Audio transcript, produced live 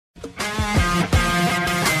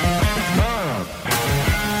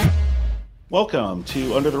Welcome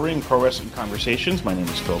to Under the Ring Pro Wrestling Conversations. My name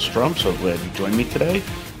is Phil Strum. So glad you joined me today.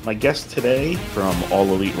 My guest today from All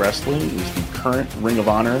Elite Wrestling is the current Ring of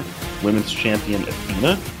Honor Women's Champion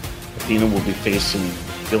Athena. Athena will be facing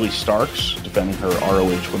Billie Starkz, defending her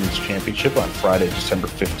ROH Women's Championship on Friday, December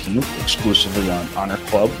 15th, exclusively on Honor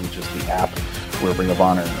Club, which is the app where Ring of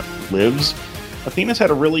Honor lives. Athena's had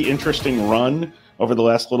a really interesting run over the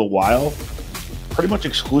last little while, pretty much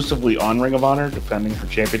exclusively on Ring of Honor, defending her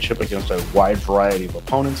championship against a wide variety of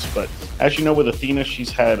opponents. But as you know, with Athena,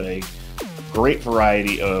 she's had a great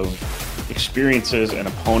variety of experiences and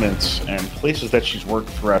opponents and places that she's worked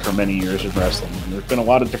throughout her many years in wrestling. And there's been a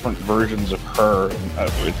lot of different versions of her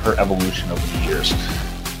in her evolution over the years.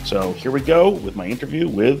 So here we go with my interview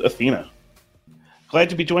with Athena. Glad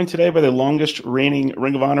to be joined today by the longest reigning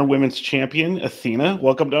Ring of Honor Women's Champion, Athena.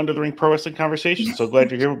 Welcome to Under the Ring Pro Wrestling Conversations. So glad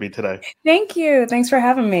you're here with me today. Thank you. Thanks for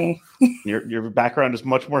having me. Your background is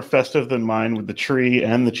much more festive than mine, with the tree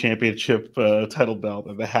and the championship title belt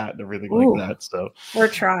and the hat and everything like that. So we're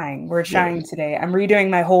trying today. I'm redoing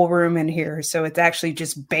my whole room in here, so it's actually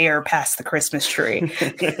just bare past the Christmas tree.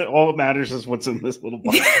 All that matters is what's in this little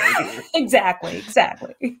box. Right Exactly.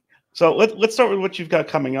 So let's start with what you've got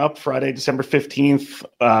coming up Friday, December 15th,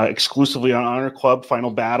 exclusively on Honor Club,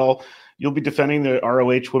 Final Battle. You'll be defending the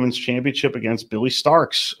ROH Women's Championship against Billie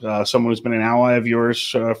Starkz, someone who's been an ally of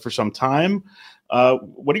yours for some time.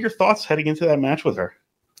 What are your thoughts heading into that match with her?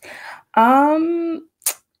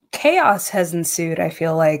 Chaos has ensued. I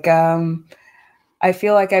feel like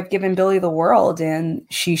I've given Billie the world and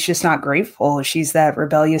she's just not grateful. She's that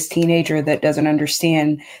rebellious teenager that doesn't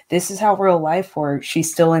understand this is how real life works.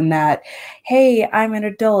 She's still in that, hey, I'm an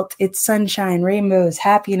adult. It's sunshine, rainbows,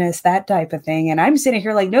 happiness, that type of thing. And I'm sitting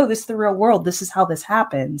here like, no, this is the real world. This is how this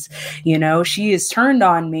happens. You know, she is turned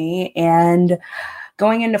on me, and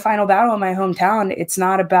going into Final Battle in my hometown, it's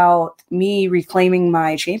not about me reclaiming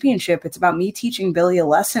my championship. It's about me teaching Billie a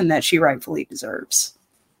lesson that she rightfully deserves.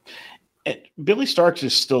 Billie Starkz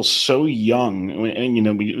is still so young, and you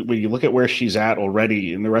know, when you look at where she's at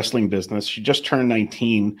already in the wrestling business, she just turned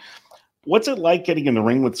 19. What's it like getting in the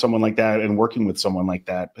ring with someone like that and working with someone like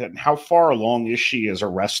that? And how far along is she as a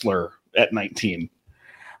wrestler at 19?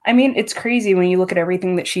 I mean, it's crazy when you look at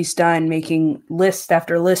everything that she's done, making list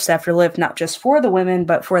after list after list, not just for the women,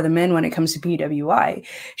 but for the men when it comes to PWI.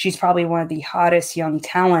 She's probably one of the hottest young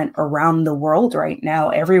talent around the world right now.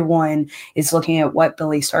 Everyone is looking at what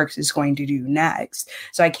Billie Starkz is going to do next.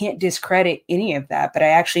 So I can't discredit any of that, but I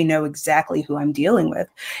actually know exactly who I'm dealing with.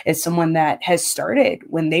 It's someone that has started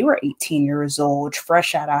when they were 18 years old,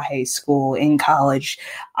 fresh out of high school, in college.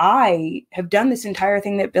 I have done this entire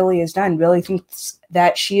thing that Billie has done. Billie thinks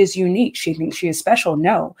that she is unique. She thinks she is special.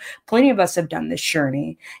 No, plenty of us have done this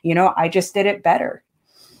journey. You know, I just did it better.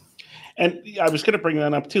 And I was going to bring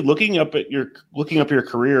that up too. Looking up your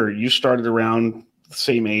career, you started around the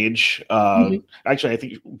same age. Actually, I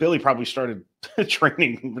think Billie probably started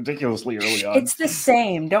training ridiculously early on. It's the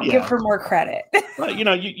same. Don't give her more credit. Well, you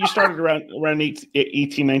know, you started around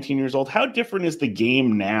 18, 19 years old. How different is the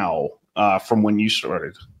game now from when you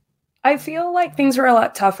started? I feel like things were a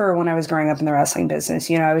lot tougher when I was growing up in the wrestling business.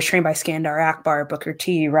 You know, I was trained by Skandor Akbar, Booker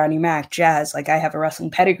T, Rodney Mack, Jazz. Like, I have a wrestling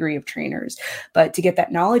pedigree of trainers. But to get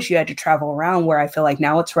that knowledge, you had to travel around, where I feel like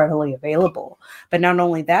now it's readily available. But not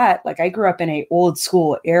only that, like, I grew up in a old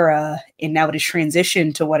school era, and now it has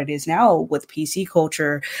transitioned to what it is now with PC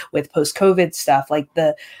culture, with post-COVID stuff. Like,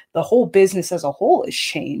 the whole business as a whole has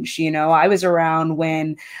changed. You know, I was around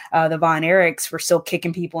when the Von Erichs were still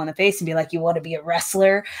kicking people in the face and be like, you want to be a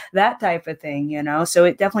wrestler? That type of thing, you know? So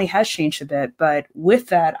it definitely has changed a bit. But with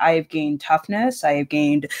that, I have gained toughness. I have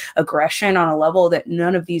gained aggression on a level that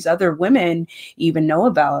none of these other women even know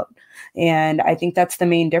about. And I think that's the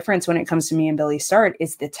main difference when it comes to me and Billie Starkz,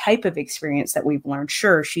 is the type of experience that we've learned.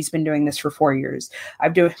 Sure, she's been doing this for 4 years.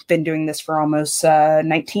 I've been doing this for almost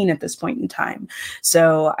 19 at this point in time.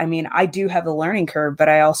 So, I mean, I do have a learning curve, but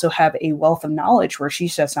I also have a wealth of knowledge where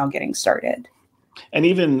she's just now getting started. And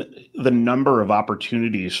even the number of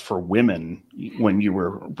opportunities for women when you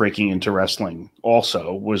were breaking into wrestling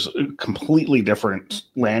also was a completely different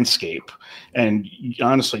landscape. And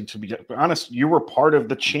honestly, to be honest, you were part of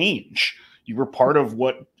the change. You were part of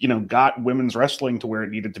what, you know, got women's wrestling to where it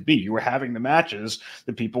needed to be. You were having the matches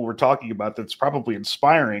that people were talking about that's probably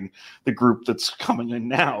inspiring the group that's coming in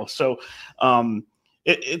now. So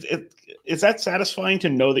is that satisfying to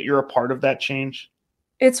know that you're a part of that change?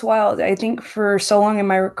 It's wild. I think for so long in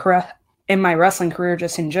in my wrestling career,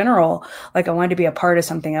 just in general, like I wanted to be a part of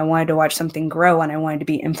something. I wanted to watch something grow, and I wanted to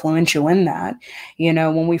be influential in that. You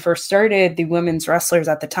know, when we first started, the women's wrestlers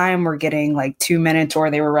at the time were getting like 2 minutes, or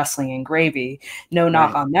they were wrestling in gravy. No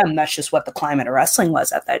knock on them. That's just what the climate of wrestling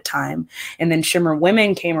was at that time. And then Shimmer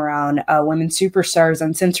Women came around, Women Superstars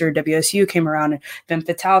Uncensored, WSU came around, Femme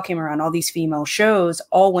Fatale came around, all these female shows,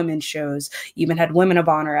 all women's shows, even had Women of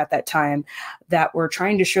Honor at that time, that were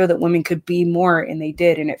trying to show that women could be more, and they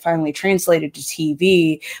did. And it finally translated to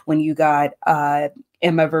TV when you got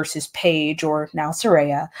Emma versus Paige, or now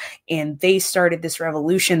Saraya, and they started this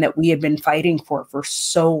revolution that we had been fighting for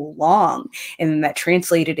so long. And then that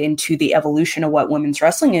translated into the evolution of what women's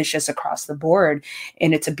wrestling is just across the board.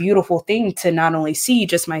 And it's a beautiful thing to not only see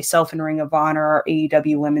just myself in Ring of Honor, our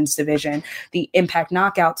AEW women's division, the Impact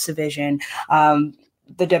Knockouts division, the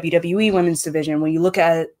WWE women's division. When you look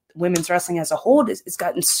at women's wrestling as a whole, it's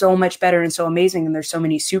gotten so much better and so amazing, and there's so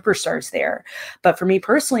many superstars there. But for me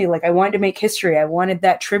personally, like, I wanted to make history. I wanted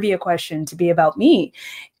that trivia question to be about me,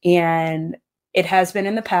 and it has been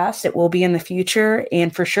in the past. It will be in the future,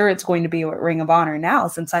 and for sure it's going to be with Ring of Honor now,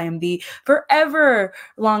 since I am the forever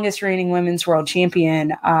longest reigning women's world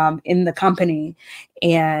champion in the company.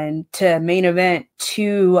 And to main event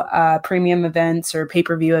 2 premium events or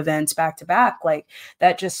pay-per-view events back to back, like,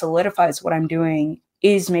 that just solidifies what I'm doing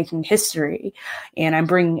is making history, and I'm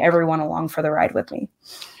bringing everyone along for the ride with me.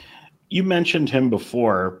 You mentioned him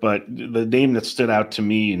before, but the name that stood out to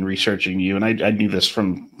me in researching you, and I knew this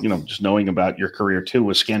from, just knowing about your career too,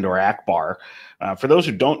 was Skandor Akbar. For those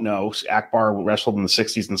who don't know, Akbar wrestled in the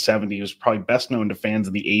 60s and 70s. He was probably best known to fans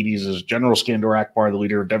in the 80s as General Skandor Akbar, the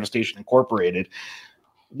leader of Devastation Incorporated.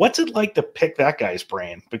 What's it like to pick that guy's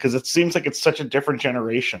brain? Because it seems like it's such a different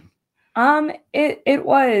generation. It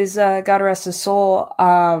was, God rest his soul.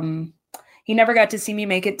 He never got to see me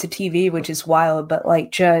make it to TV, which is wild, but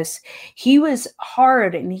like, just, he was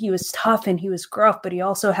hard and he was tough and he was gruff, but he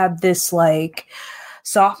also had this like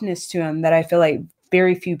softness to him that I feel like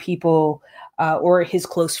very few people or his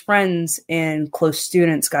close friends and close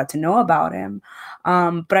students got to know about him.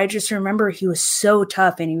 But I just remember he was so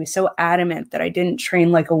tough and he was so adamant that I didn't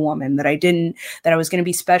train like a woman, that I was going to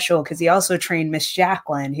be special, because he also trained Miss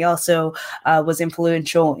Jacqueline. He also was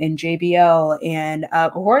influential in JBL and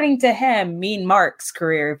according to him, Mean Mark's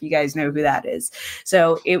career, if you guys know who that is.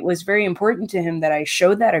 So it was very important to him that I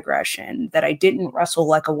showed that aggression, that I didn't wrestle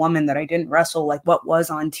like a woman, that I didn't wrestle like what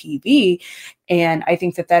was on TV. And I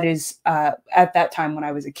think that is, at that time when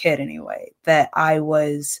I was a kid anyway, that I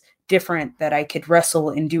was different, that I could wrestle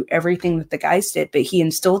and do everything that the guys did. But he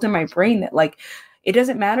instilled in my brain that, like, it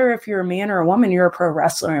doesn't matter if you're a man or a woman, you're a pro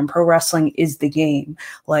wrestler, and pro wrestling is the game.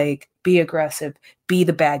 Like, be aggressive, be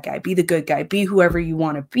the bad guy, be the good guy, be whoever you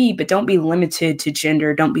want to be, but don't be limited to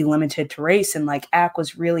gender, don't be limited to race. And like, Ak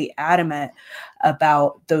was really adamant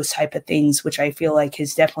about those type of things, which I feel like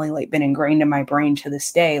has definitely like been ingrained in my brain to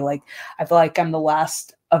this day. Like, I feel like I'm the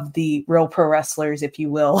last of the real pro wrestlers, if you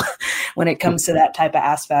will, when it comes to that type of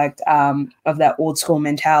aspect of that old school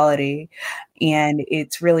mentality. And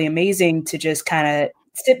it's really amazing to just kind of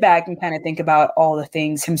sit back and kind of think about all the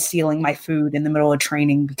things, him stealing my food in the middle of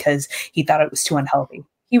training because he thought it was too unhealthy.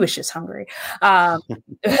 He was just hungry.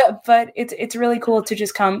 But it's really cool to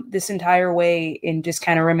just come this entire way and just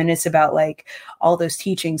kind of reminisce about like all those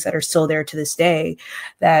teachings that are still there to this day,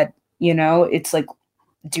 that, it's like,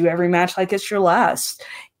 do every match like it's your last.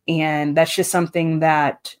 And that's just something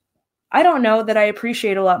that I don't know, that I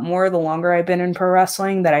appreciate a lot more the longer I've been in pro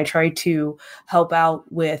wrestling, that I try to help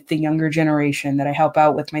out with the younger generation, that I help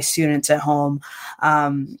out with my students at home.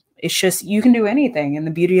 It's just, you can do anything. And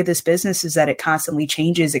the beauty of this business is that it constantly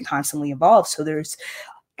changes, it constantly evolves. So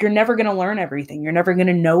you're never going to learn everything. You're never going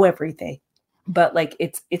to know everything. But like,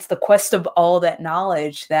 it's the quest of all that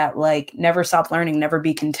knowledge that like never stop learning, never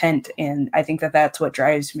be content. And I think that that's what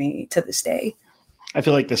drives me to this day. I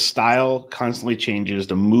feel like the style constantly changes,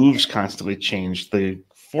 the moves constantly change, the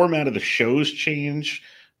format of the shows change,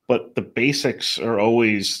 but the basic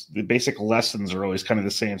lessons are always kind of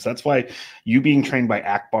the same. So that's why you being trained by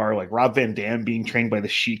Akbar, like Rob Van Dam being trained by the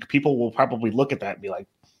Sheik, people will probably look at that and be like,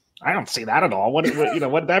 I don't see that at all. What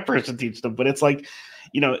did that person teach them? But it's like,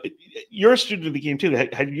 you're a student of the game too.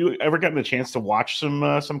 Have you ever gotten a chance to watch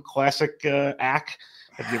some classic Ak?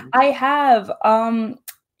 I have.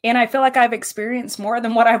 And I feel like I've experienced more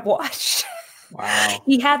than what I've watched. Wow.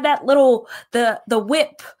 He had that little, the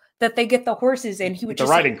whip that they get the horses in. He would the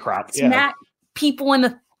just riding crop, smack people in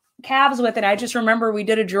the calves with it. I just remember we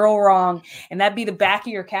did a drill wrong, and that'd be the back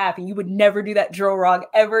of your calf, and you would never do that drill wrong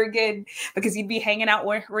ever again because he'd be hanging out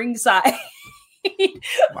ringside.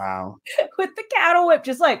 Wow. With the cattle whip,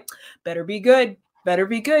 just like, better be good. better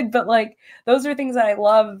be good. But like, those are things that I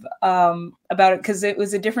love about it, because it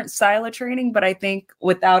was a different style of training. But I think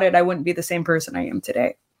without it, I wouldn't be the same person I am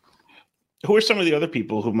today. Who are some of the other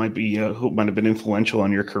people who might be who might have been influential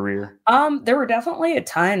on your career? There were definitely a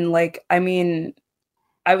ton. Like, I mean,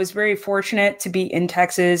 I was very fortunate to be in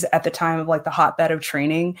Texas at the time of like the hotbed of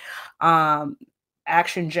training.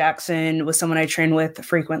 Action Jackson was someone I trained with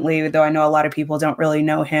frequently, though I know a lot of people don't really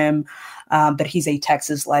know him, but he's a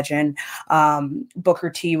Texas legend. Booker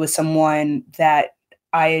T was someone that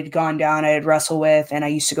I had gone down, I had wrestled with, and I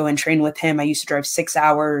used to go and train with him. I used to drive 6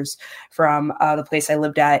 hours from the place I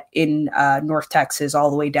lived at in North Texas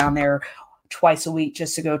all the way down there twice a week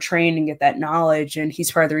just to go train and get that knowledge. And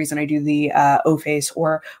he's part of the reason I do the O-face,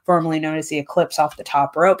 or formerly known as the Eclipse off the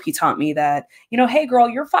top rope. He taught me that, hey girl,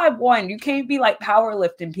 you're 5'1". You can't be like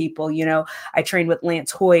powerlifting people. I trained with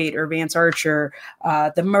Lance Hoyt or Vance Archer,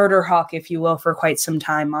 the Murder Hawk, if you will, for quite some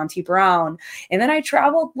time, Monty Brown. And then I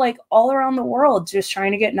traveled like all around the world just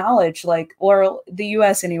trying to get knowledge, or the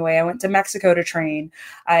US anyway. I went to Mexico to train.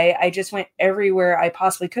 I just went everywhere I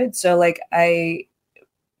possibly could. So like I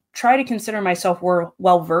try to consider myself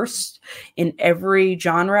well-versed in every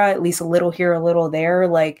genre, at least a little here, a little there,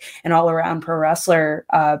 like an all-around pro wrestler,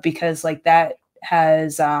 because like that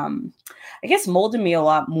has, I guess, molded me a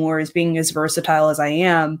lot more as being as versatile as I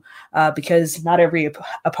am, because not every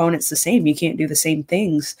opponent's the same. You can't do the same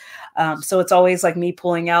things. So it's always like me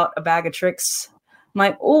pulling out a bag of tricks. I'm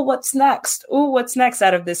like, oh, what's next? Oh, what's next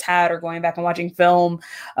out of this hat? Or going back and watching film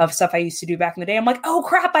of stuff I used to do back in the day. I'm like, oh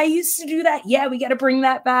crap, I used to do that. Yeah, we got to bring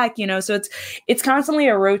that back. So it's constantly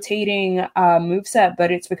a rotating moveset, but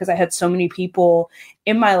it's because I had so many people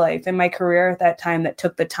in my life, in my career at that time, that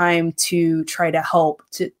took the time to try to help,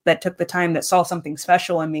 that took the time, that saw something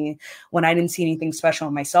special in me when I didn't see anything special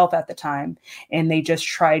in myself at the time. And they just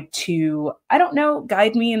tried to, I don't know,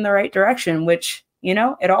 guide me in the right direction, which,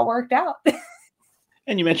 it all worked out.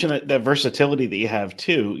 And you mentioned that versatility that you have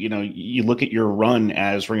too. You look at your run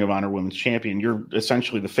as Ring of Honor Women's Champion. You're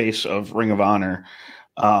essentially the face of Ring of Honor.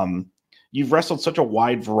 You've wrestled such a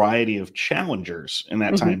wide variety of challengers in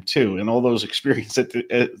that time too, and all those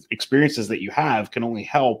experiences that you have can only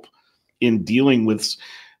help in dealing with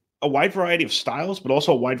a wide variety of styles, but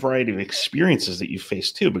also a wide variety of experiences that you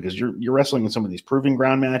face too, because you're wrestling in some of these proving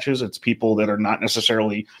ground matches. It's people that are not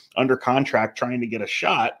necessarily under contract trying to get a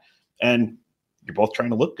shot, and you're both trying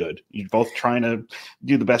to look good. You're both trying to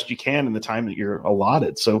do the best you can in the time that you're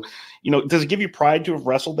allotted. So, does it give you pride to have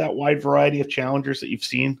wrestled that wide variety of challengers that you've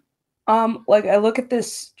seen? Like I look at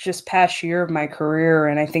this just past year of my career,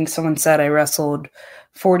 and I think someone said I wrestled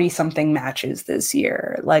 40 something matches this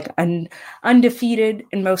year, like undefeated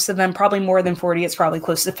in most of them, probably more than 40. It's probably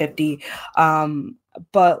close to 50.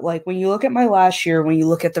 But like when you look at my last year, when you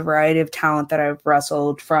look at the variety of talent that I've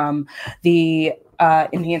wrestled, from the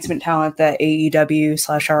enhancement talent that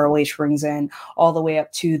AEW/ROH brings in, all the way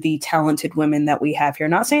up to the talented women that we have here.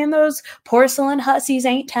 Not saying those porcelain hussies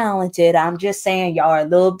ain't talented. I'm just saying y'all are a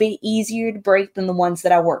little bit easier to break than the ones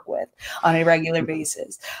that I work with on a regular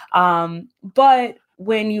basis. But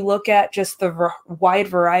when you look at just the wide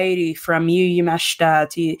variety, from Yu Yamashita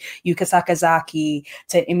to Yuka Sakazaki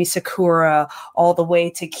to Emi Sakura, all the way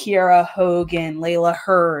to Kiera Hogan, Layla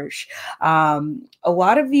Hirsch, a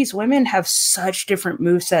lot of these women have such different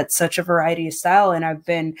movesets, such a variety of style. And I've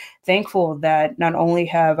been thankful that not only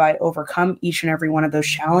have I overcome each and every one of those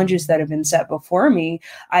challenges that have been set before me,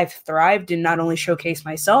 I've thrived and not only showcased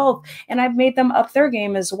myself, and I've made them up their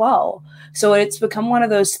game as well. So it's become one of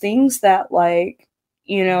those things that, like,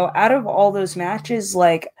 out of all those matches,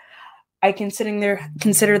 like, I consider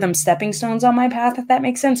them stepping stones on my path, if that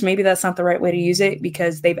makes sense. Maybe that's not the right way to use it,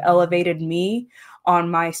 because they've elevated me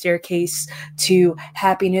on my staircase to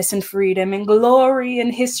happiness and freedom and glory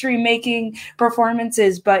and history-making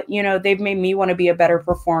performances. But, they've made me want to be a better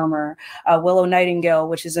performer. Willow Nightingale,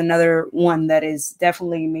 which is another one that has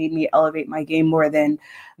definitely made me elevate my game more than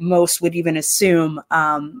most would even assume,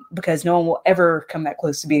 because no one will ever come that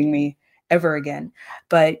close to beating me ever again.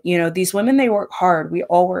 But, these women, they work hard. We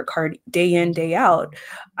all work hard day in, day out.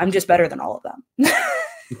 I'm just better than all of them.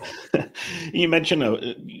 You mentioned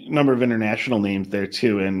a number of international names there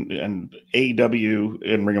too, and AEW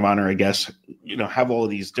and Ring of Honor, I guess, have all of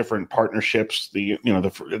these different partnerships.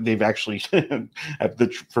 They've actually have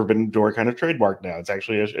the Forbidden Door kind of trademark now. It's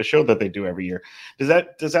actually a show that they do every year. Does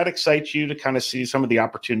that excite you to kind of see some of the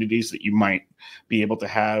opportunities that you might be able to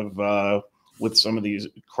have with some of these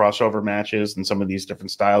crossover matches and some of these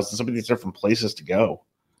different styles and some of these different places to go?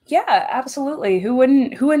 Yeah, absolutely. Who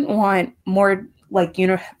wouldn't want more, like,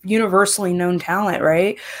 universally known talent,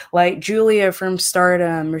 right? Like Julia from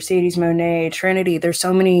Stardom, Mercedes Moné, Trinity. There's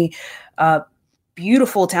so many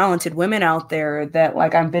beautiful, talented women out there that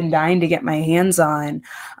like I've been dying to get my hands on,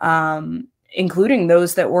 including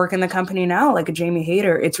those that work in the company now, like a Jamie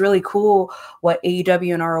Hayter. It's really cool what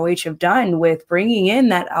AEW and ROH have done with bringing in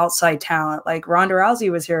that outside talent. Like Ronda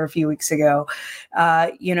Rousey was here a few weeks ago,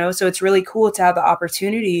 so it's really cool to have the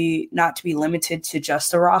opportunity not to be limited to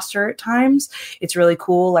just a roster at times. It's really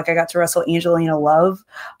cool. Like I got to wrestle Angelina Love,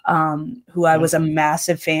 who I was a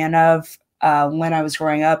massive fan of. When I was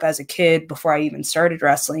growing up as a kid, before I even started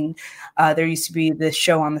wrestling, there used to be this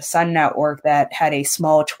show on the Sun Network that had a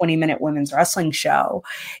small 20-minute women's wrestling show.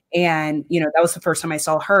 And, that was the first time I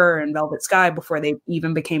saw her and Velvet Sky before they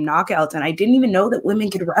even became knockouts. And I didn't even know that women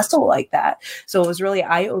could wrestle like that. So it was really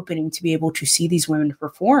eye-opening to be able to see these women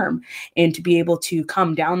perform and to be able to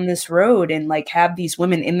come down this road and like have these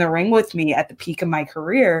women in the ring with me at the peak of my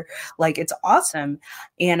career. Like it's awesome.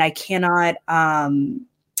 And I cannot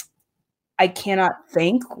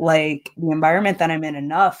thank like the environment that I'm in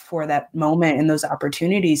enough for that moment and those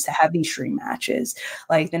opportunities to have these dream matches.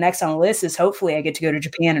 Like the next on the list is hopefully I get to go to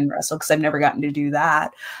Japan and wrestle because I've never gotten to do that.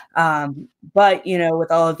 But with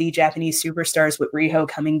all of the Japanese superstars with Riho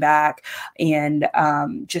coming back and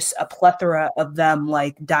just a plethora of them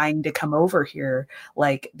like dying to come over here,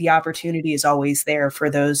 like the opportunity is always there for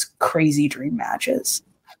those crazy dream matches.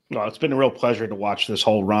 Well, it's been a real pleasure to watch this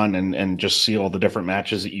whole run and just see all the different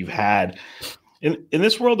matches that you've had. In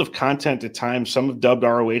this world of content, at times, some have dubbed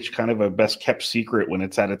ROH kind of a best kept secret when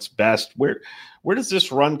it's at its best. Where does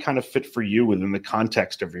this run kind of fit for you within the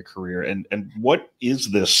context of your career? And what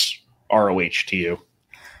is this ROH to you?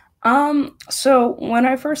 So when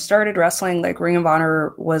I first started wrestling, like Ring of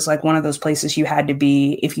Honor was like one of those places you had to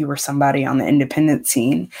be if you were somebody on the independent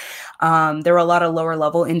scene. There were a lot of lower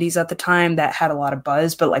level indies at the time that had a lot of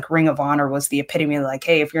buzz, but like Ring of Honor was the epitome of like,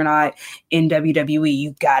 hey, if you're not in WWE,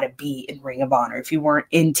 you gotta be in Ring of Honor. If you weren't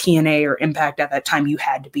in TNA or Impact at that time, you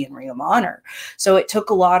had to be in Ring of Honor. So it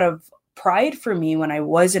took a lot of pride for me when I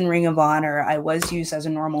was in Ring of Honor. I was used as a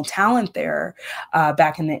normal talent there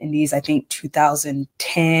back in the indies, I think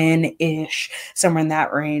 2010-ish, somewhere in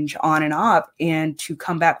that range, on and off. And to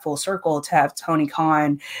come back full circle, to have Tony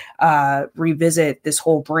Khan revisit this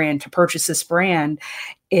whole brand, to purchase this brand,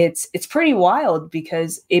 it's pretty wild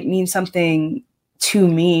because it means something to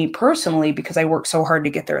me personally because I worked so hard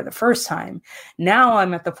to get there the first time. Now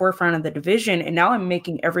I'm at the forefront of the division and now I'm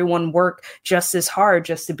making everyone work just as hard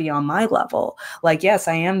just to be on my level. Like, yes,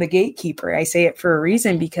 I am the gatekeeper. I say it for a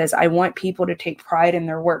reason because I want people to take pride in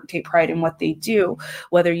their work, take pride in what they do.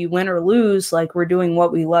 Whether you win or lose, like we're doing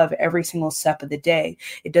what we love every single step of the day.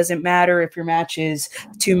 It doesn't matter if your match is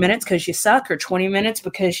 2 minutes because you suck or 20 minutes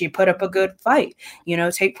because you put up a good fight.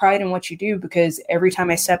 Take pride in what you do because every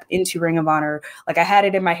time I step into Ring of Honor, like I had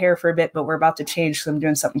it in my hair for a bit, but we're about to change because I'm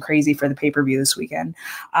doing something crazy for the pay-per-view this weekend.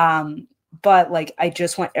 But like, I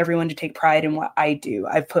just want everyone to take pride in what I do.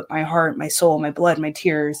 I've put my heart, my soul, my blood, my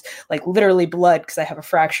tears, like literally blood because I have a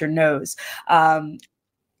fractured nose.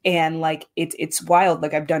 And like, it's wild.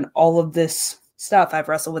 Like I've done all of this stuff. I've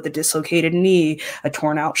wrestled with a dislocated knee, a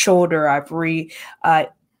torn out shoulder. I've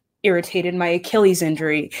irritated my Achilles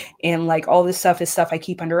injury, and like all this stuff is stuff I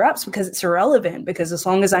keep under wraps because it's irrelevant, because as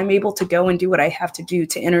long as I'm able to go and do what I have to do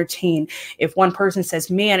to entertain, if one person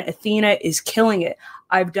says, man, Athena is killing it,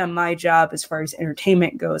 I've done my job as far as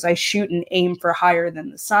entertainment goes. I shoot and aim for higher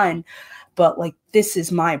than the sun, but like, this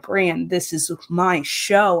is my brand, this is my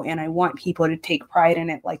show, and I want people to take pride in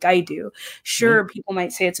it like I do. Sure, people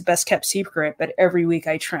might say it's a best kept secret, but every week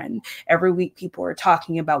I trend. Every week people are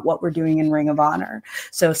talking about what we're doing in Ring of Honor.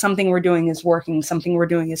 So something we're doing is working, something we're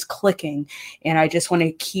doing is clicking, and I just want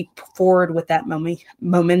to keep forward with that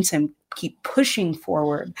momentum, keep pushing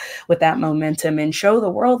forward with that momentum and show the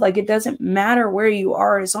world like it doesn't matter where you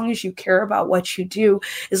are, as long as you care about what you do,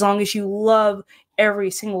 as long as you love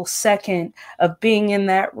every single second of being in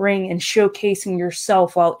that ring and showcasing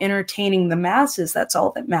yourself while entertaining the masses. That's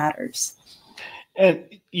all that matters. And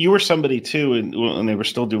you were somebody too, and when they were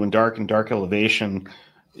still doing Dark and Dark Elevation,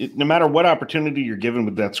 no matter what opportunity you're given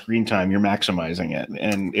with that screen time, you're maximizing it.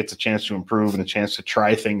 And it's a chance to improve and a chance to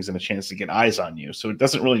try things and a chance to get eyes on you. So it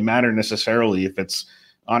doesn't really matter necessarily if it's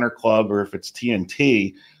Honor Club or if it's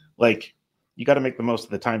TNT. Like, you got to make the most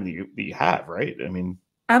of the time that you have, right? I mean,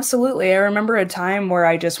 Absolutely. I remember a time where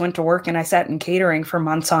I just went to work and I sat in catering for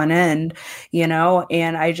months on end,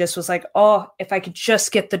 and I just was like, oh, if I could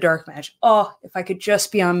just get the dark match. Oh, if I could just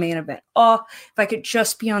be on main event. Oh, if I could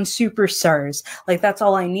just be on superstars. Like that's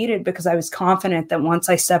all I needed because I was confident that once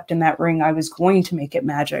I stepped in that ring, I was going to make it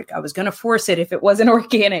magic. I was going to force it if it wasn't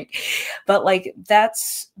organic. But like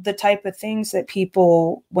that's the type of things that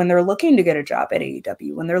people, when they're looking to get a job at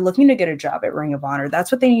AEW, when they're looking to get a job at Ring of Honor,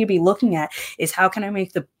 that's what they need to be looking at is how can I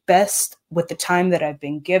make the best with the time that I've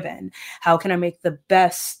been given? How can I make the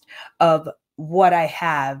best of what I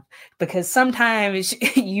have? Because sometimes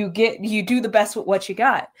you do the best with what you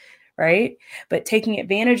got, right? But taking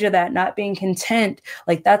advantage of that, not being content,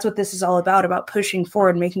 like that's what this is all about pushing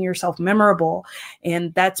forward, making yourself memorable.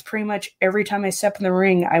 And that's pretty much every time I step in the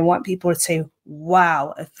ring, I want people to say,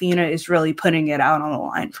 wow, Athena is really putting it out on the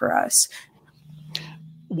line for us.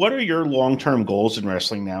 What are your long-term goals in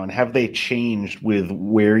wrestling now, and have they changed with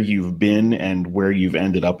where you've been and where you've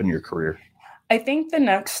ended up in your career? I think the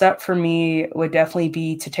next step for me would definitely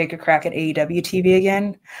be to take a crack at AEW TV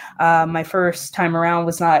again. My first time around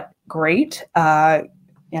was not great, and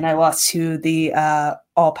I lost to the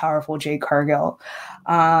all-powerful Jade Cargill.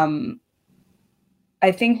 I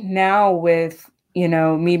think now with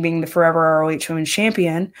me being the forever ROH Women's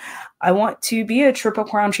Champion, I want to be a Triple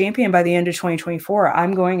Crown champion by the end of 2024.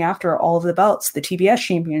 I'm going after all of the belts, the TBS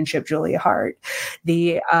Championship, Julia Hart,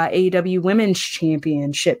 the AEW Women's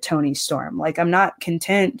Championship, Toni Storm. Like, I'm not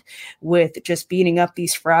content with just beating up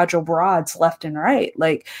these fragile broads left and right.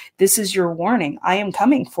 Like, this is your warning. I am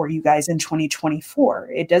coming for you guys in 2024.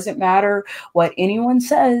 It doesn't matter what anyone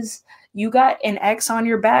says. You got an X on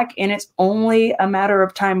your back, and it's only a matter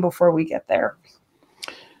of time before we get there.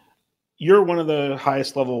 You're one of the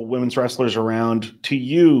highest level women's wrestlers around. To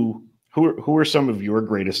you, who are some of your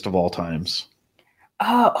greatest of all times?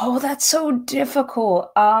 Oh, that's so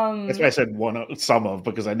difficult. That's why I said some of,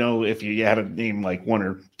 because I know if you had to name like one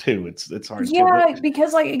or two, it's hard. Yeah,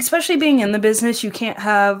 because like especially being in the business, you can't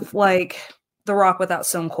have like The Rock without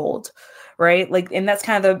Stone Cold. Right. Like, and that's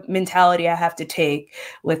kind of the mentality I have to take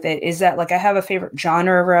with it is that like I have a favorite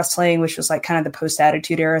genre of wrestling, which was like kind of the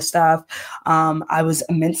post-Attitude Era stuff. I was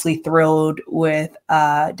immensely thrilled with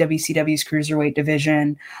WCW's Cruiserweight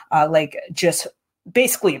division, like just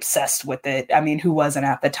basically obsessed with it. I mean, who wasn't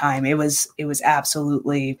at the time? It was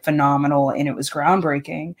absolutely phenomenal and it was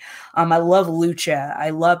groundbreaking. I love lucha.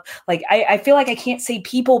 I love I feel like I can't say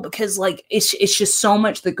people because like it's just so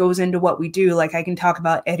much that goes into what we do. Like I can talk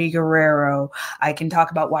about Eddie Guerrero, I can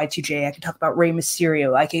talk about Y2J, I can talk about Rey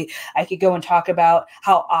Mysterio, I could go and talk about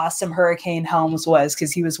how awesome Hurricane Helms was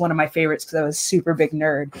because he was one of my favorites because I was a super big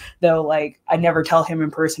nerd. Though like I never tell him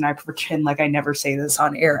in person, I pretend like I never say this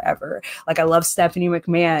on air ever. Like I love Stephanie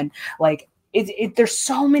McMahon. Like there's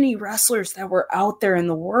so many wrestlers that were out there in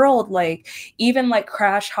the world. Like even like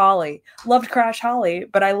Crash Holly, loved Crash Holly,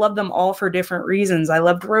 but I love them all for different reasons. I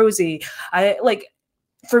loved Rosie. I like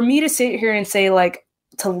for me to sit here and say like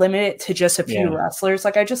to limit it to just a few wrestlers.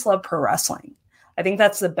 Like I just love pro wrestling. I think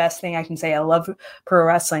that's the best thing I can say. I love pro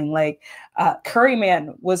wrestling. Like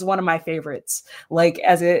Curryman was one of my favorites. Like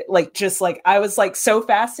as it like just like I was like so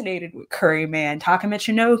fascinated with Curryman, Taka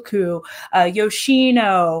Michinoku,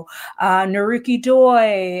 Yoshino, Naruki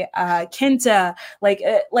Doi, Kenta.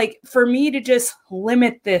 Like for me to just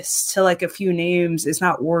limit this to like a few names is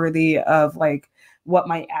not worthy of like what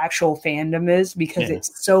my actual fandom is because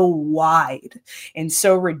it's so wide and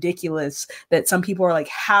so ridiculous that some people are like,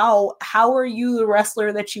 how are you the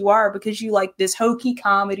wrestler that you are? Because you like this hokey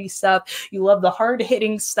comedy stuff. You love the hard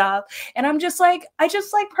hitting stuff. And I'm just like, I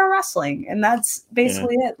just like pro wrestling. And that's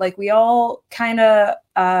basically it. Like we all kind of,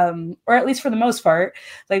 or at least for the most part,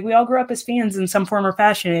 like we all grew up as fans in some form or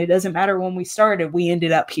fashion. It doesn't matter when we started, we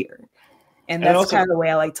ended up here. And that's also kind of the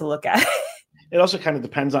way I like to look at it. It also kind of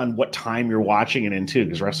depends on what time you're watching it in too,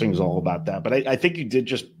 because wrestling is all about that. But I think you did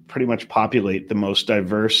just pretty much populate the most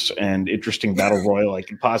diverse and interesting battle royal I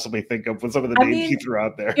could possibly think of with some of the names you threw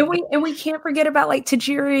out there. And we can't forget about like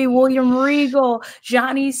Tajiri, William Regal,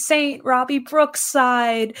 Johnny Saint, Robbie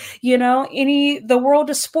Brookside, the World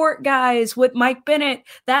of Sport guys with Mike Bennett,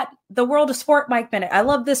 the World of Sport Mike Bennett. I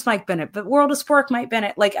love this Mike Bennett, but World of Sport Mike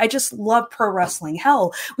Bennett. Like I just love pro wrestling.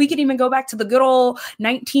 Hell, we could even go back to the good old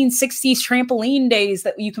 1960s trampoline days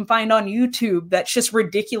that you can find on YouTube. That's just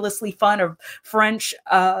ridiculously fun of French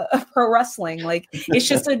pro wrestling. Like it's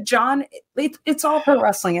just it's all pro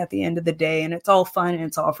wrestling at the end of the day, and it's all fun and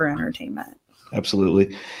it's all for entertainment.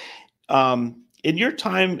 Absolutely. In your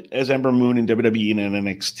time as Ember Moon in WWE and in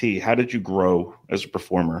NXT, how did you grow as a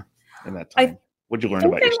performer in that time? What'd you learn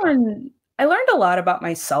about yourself? I learned a lot about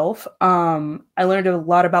myself. I learned a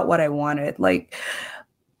lot about what I wanted. Like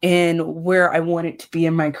and where I want it to be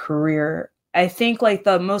in my career. I think like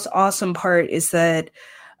the most awesome part is that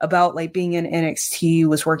about like being in NXT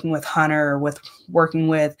was working with Hunter, with working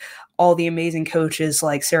with all the amazing coaches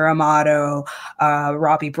like Sarah Amato,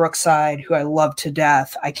 Robbie Brookside, who I love to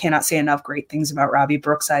death. I cannot say enough great things about Robbie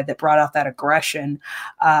Brookside that brought out that aggression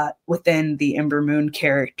within the Ember Moon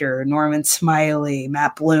character, Norman Smiley,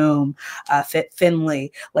 Matt Bloom, Fit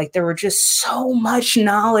Finley. Like there were just so much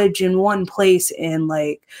knowledge in one place, and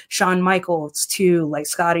like Shawn Michaels too, like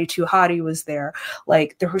Scotty Too Hottie was there.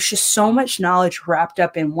 Like there was just so much knowledge wrapped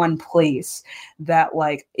up in one place that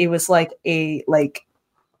like it was like a like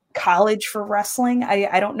college for wrestling.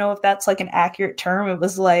 I don't know if that's like an accurate term. It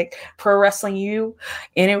was like Pro Wrestling U,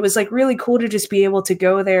 and it was like really cool to just be able to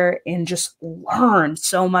go there and just learn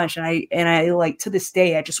so much. And I like to this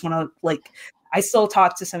day I just want to like I still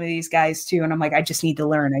talk to some of these guys too, and I'm like, I just need to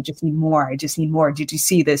learn. I just need more. I just need more. Did you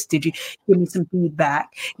see this? Did you give me some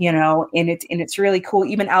feedback? You know, and it's really cool.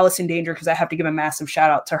 Even Allison Danger, because I have to give a massive shout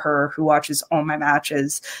out to her, who watches all my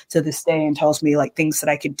matches to this day and tells me like things that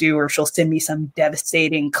I could do, or she'll send me some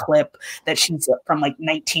devastating clip that she's from like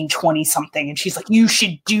 1920 something, and she's like, you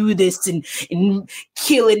should do this and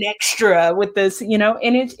kill an extra with this, you know.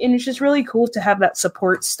 And it's just really cool to have that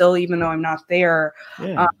support still, even though I'm not there.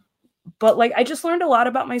 Yeah. But like I just learned a lot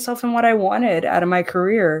about myself and what I wanted out of my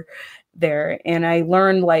career there. And I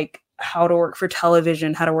learned like how to work for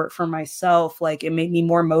television, how to work for myself. Like it made me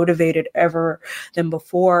more motivated ever than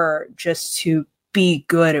before just to be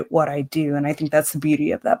good at what I do. And I think that's the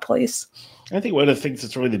beauty of that place. I think one of the things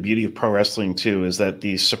that's really the beauty of pro wrestling too is that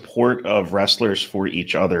the support of wrestlers for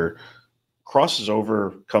each other crosses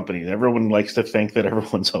over companies. Everyone likes to think that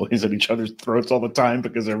everyone's always at each other's throats all the time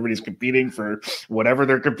because everybody's competing for whatever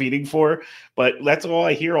they're competing for. But that's all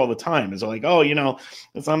I hear all the time is like, oh, you know,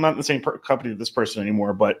 I'm not in the same company with this person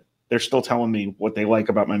anymore, but they're still telling me what they like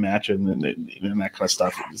about my match and that kind of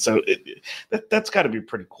stuff. So that's got to be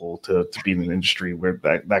pretty cool to be in an industry where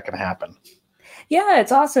that can happen. Yeah,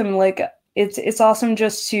 it's awesome. Like it's awesome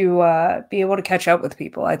just to be able to catch up with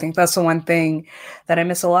people. I think that's the one thing that I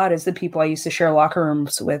miss a lot is the people I used to share locker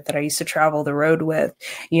rooms with, that I used to travel the road with.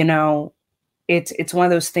 You know, it's one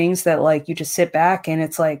of those things that like you just sit back and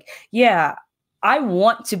it's like, yeah, I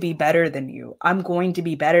want to be better than you. I'm going to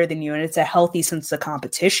be better than you. And it's a healthy sense of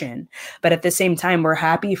competition. But at the same time, we're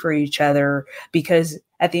happy for each other because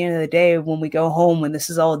at the end of the day, when we go home, when this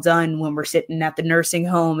is all done, when we're sitting at the nursing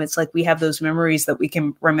home, it's like we have those memories that we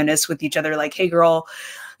can reminisce with each other. Like, hey, girl,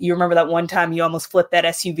 you remember that one time you almost flipped that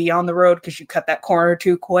SUV on the road because you cut that corner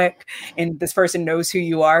too quick, and this person knows who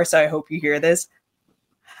you are. So I hope you hear this.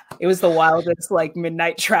 It was the wildest like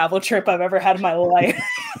midnight travel trip I've ever had in my life.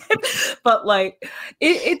 But like,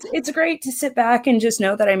 it's great to sit back and just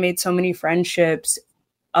know that I made so many friendships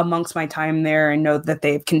amongst my time there and know that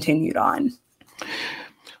they've continued on.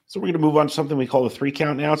 So we're going to move on to something we call the 3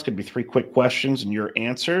 count now. It's going to be 3 quick questions and your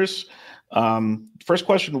answers. First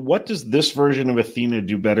question, what does this version of Athena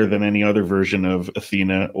do better than any other version of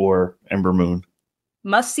Athena or Ember Moon?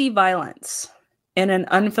 Must see violence in an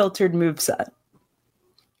unfiltered moveset.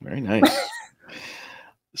 Very nice.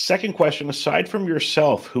 Second question, aside from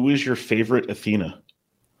yourself, who is your favorite Athena?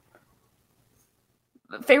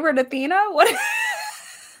 Favorite Athena? What?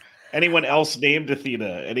 Anyone else named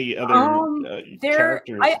Athena? Any other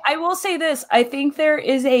characters? I will say this. I think there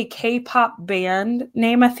is a K-pop band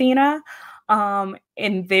named Athena.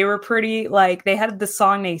 And they were pretty, like, they had the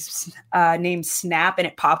song named Snap, and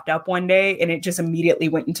it popped up one day, and it just immediately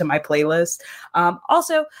went into my playlist.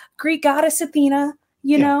 Also, Greek goddess Athena,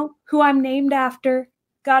 you know, who I'm named after.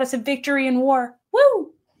 Goddess of victory and war.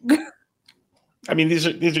 Woo! I mean, these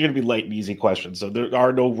are going to be light and easy questions, so there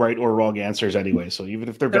are no right or wrong answers anyway. So even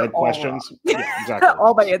if they're bad questions, yeah, exactly.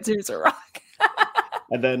 All my answers are wrong.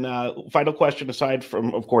 And then final question, aside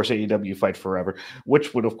from, of course, AEW Fight Forever,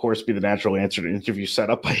 which would, of course, be the natural answer to an interview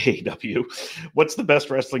set up by AEW. What's the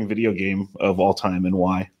best wrestling video game of all time and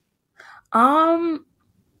why?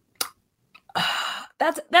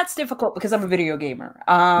 That's difficult because I'm a video gamer.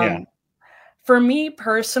 For me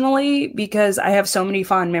personally, because I have so many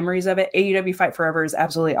fond memories of it, AEW Fight Forever is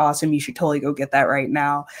absolutely awesome. You should totally go get that right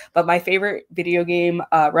now. But my favorite video game,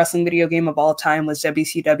 wrestling video game of all time was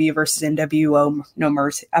WCW versus NWO No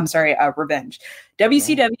Mercy. I'm sorry, Revenge.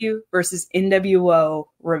 WCW versus NWO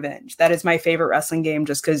Revenge. That is my favorite wrestling game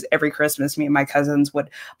just because every Christmas, me and my cousins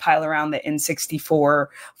would pile around the N64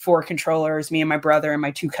 4 controllers. Me and my brother and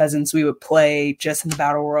my 2 cousins, we would play just in the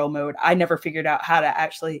Battle Royal mode. I never figured out how to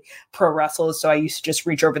actually pro wrestle, so I used to just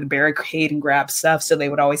reach over the barricade and grab stuff, so they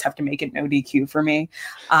would always have to make it no DQ for me.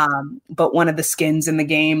 But one of the skins in the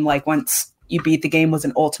game, like once you beat the game was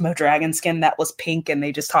an Ultimo Dragon skin that was pink, and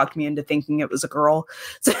they just talked me into thinking it was a girl.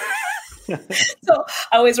 So, so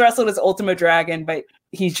I always wrestled as Ultimo Dragon, but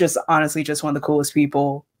he's just honestly just one of the coolest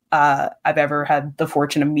people I've ever had the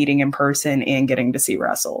fortune of meeting in person and getting to see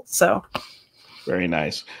wrestle. So very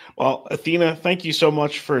nice. Well, Athena, thank you so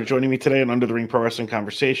much for joining me today on Under the Ring Pro Wrestling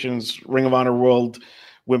Conversations, Ring of Honor World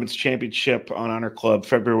Women's Championship on Honor Club,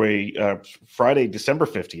 Friday, December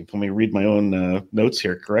 15th. Let me read my own notes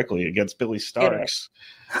here correctly, against Billie Starkz.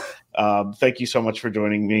 Thank you so much for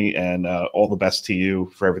joining me, and all the best to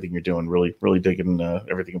you for everything you're doing. Really, really digging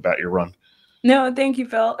everything about your run. No, thank you,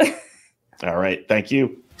 Phil. All right. Thank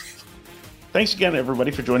you. Thanks again,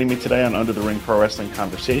 everybody, for joining me today on Under the Ring Pro Wrestling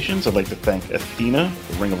Conversations. I'd like to thank Athena,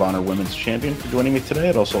 the Ring of Honor Women's Champion, for joining me today.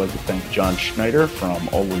 I'd also like to thank John Schneider from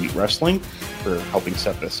All Elite Wrestling for helping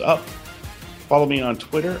set this up. Follow me on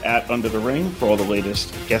Twitter at Under the Ring for all the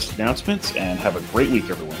latest guest announcements, and have a great week,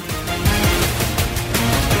 everyone.